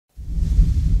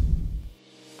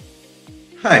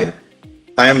Hi,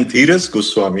 I am Dhiraj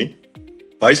Goswami,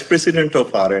 Vice President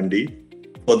of R&D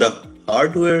for the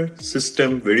Hardware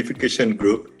System Verification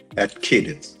Group at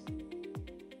Cadence.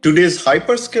 Today's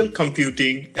hyperscale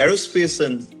computing, aerospace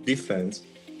and defense,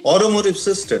 automotive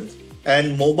systems,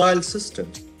 and mobile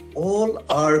systems all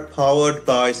are powered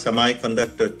by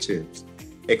semiconductor chips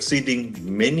exceeding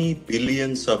many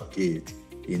billions of gates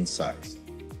in size.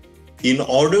 In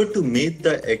order to meet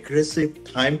the aggressive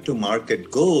time-to-market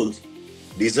goals,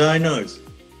 designers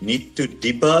need to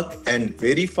debug and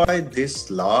verify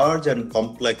these large and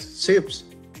complex chips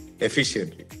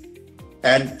efficiently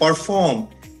and perform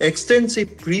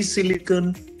extensive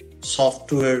pre-silicon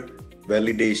software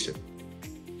validation.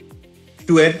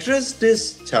 To address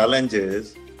these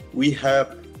challenges, we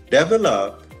have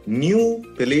developed new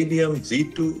Palladium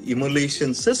Z2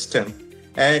 emulation system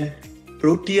and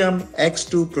Protium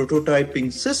X2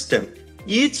 prototyping system,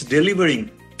 each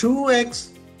delivering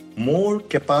 2x more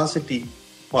capacity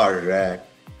per rack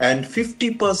and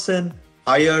 50%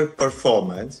 higher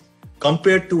performance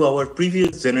compared to our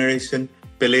previous generation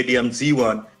Palladium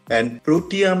Z1 and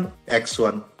Protium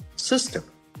X1 system.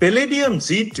 Palladium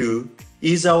Z2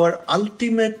 is our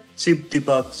ultimate chip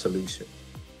debug solution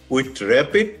with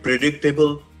rapid,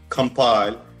 predictable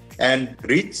compile and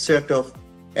rich set of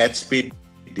at-speed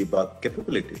debug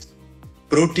capabilities.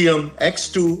 Protium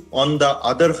X2, on the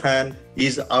other hand,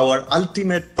 is our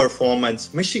ultimate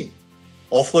performance machine,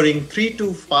 offering 3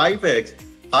 to 5x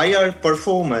higher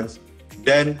performance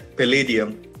than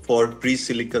Palladium for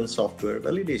pre-silicon software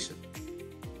validation.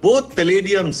 Both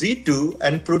Palladium Z2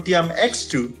 and Protium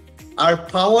X2 are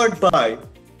powered by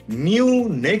new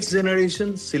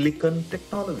next-generation silicon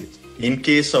technologies. In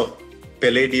case of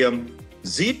Palladium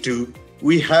Z2,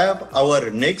 we have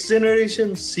our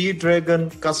next-generation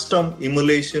Sea-Dragon custom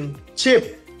emulation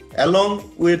chip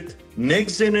along with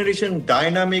next-generation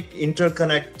dynamic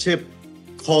interconnect chip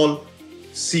called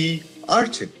Sea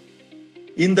Urchin.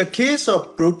 In the case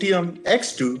of Protium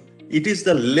X2, it is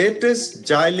the latest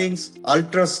Xilinx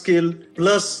UltraScale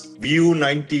plus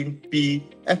VU19P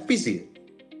FPGA.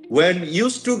 When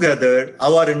used together,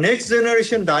 our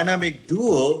next-generation dynamic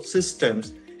duo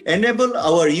systems enable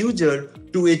our user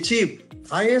to achieve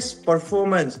highest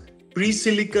performance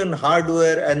pre-silicon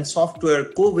hardware and software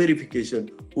co-verification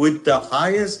with the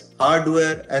highest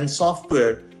hardware and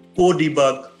software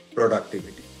co-debug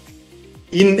productivity.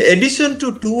 In addition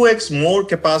to 2x more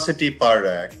capacity per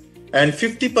rack and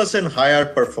 50% higher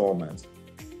performance,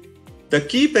 the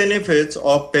key benefits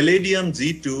of Palladium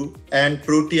Z2 and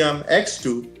Protium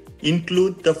X2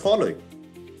 include the following.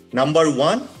 Number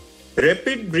one,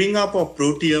 rapid bring up of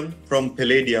Protium from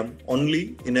Palladium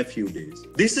only in a few days.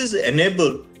 This is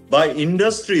enabled by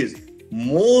industry's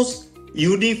most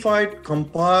unified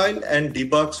compile and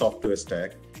debug software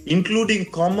stack, including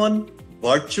common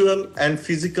virtual and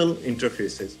physical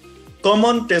interfaces,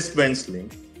 common test bench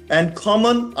link, and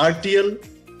common RTL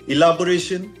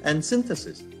elaboration and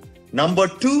synthesis. Number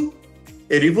two,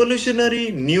 a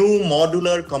revolutionary new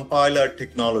modular compiler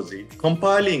technology,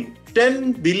 compiling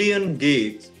 10 billion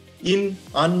gates in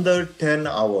under 10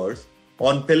 hours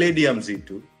on Palladium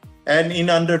Z2 and in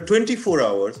under 24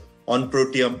 hours on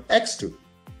Protium X2.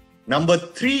 Number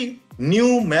three,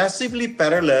 new massively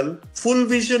parallel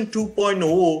FullVision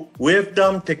 2.0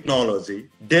 waveform technology,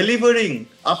 delivering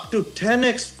up to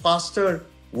 10x faster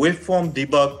waveform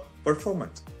debug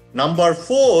performance. Number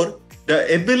four,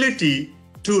 the ability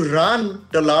to run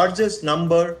the largest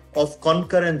number of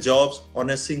concurrent jobs on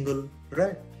a single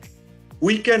rack.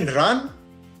 We can run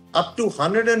up to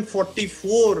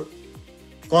 144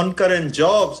 concurrent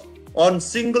jobs on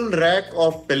single rack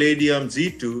of Palladium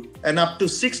Z2 and up to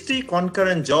 60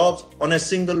 concurrent jobs on a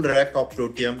single rack of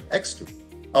Protium X2.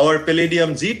 Our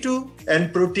Palladium Z2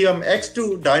 and Protium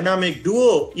X2 dynamic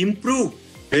duo improve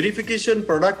verification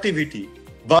productivity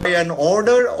by an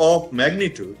order of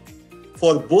magnitude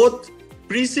for both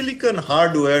pre-silicon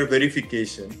hardware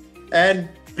verification and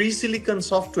pre-silicon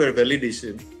software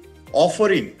validation,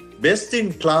 offering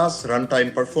best-in-class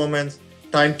runtime performance,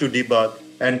 time to debug,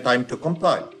 and time to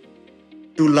compile.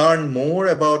 To learn more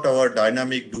about our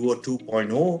Dynamic Duo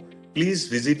 2.0, please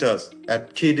visit us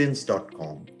at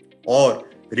cadence.com or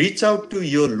reach out to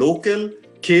your local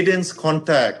Cadence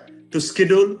contact to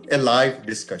schedule a live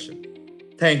discussion.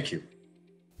 Thank you.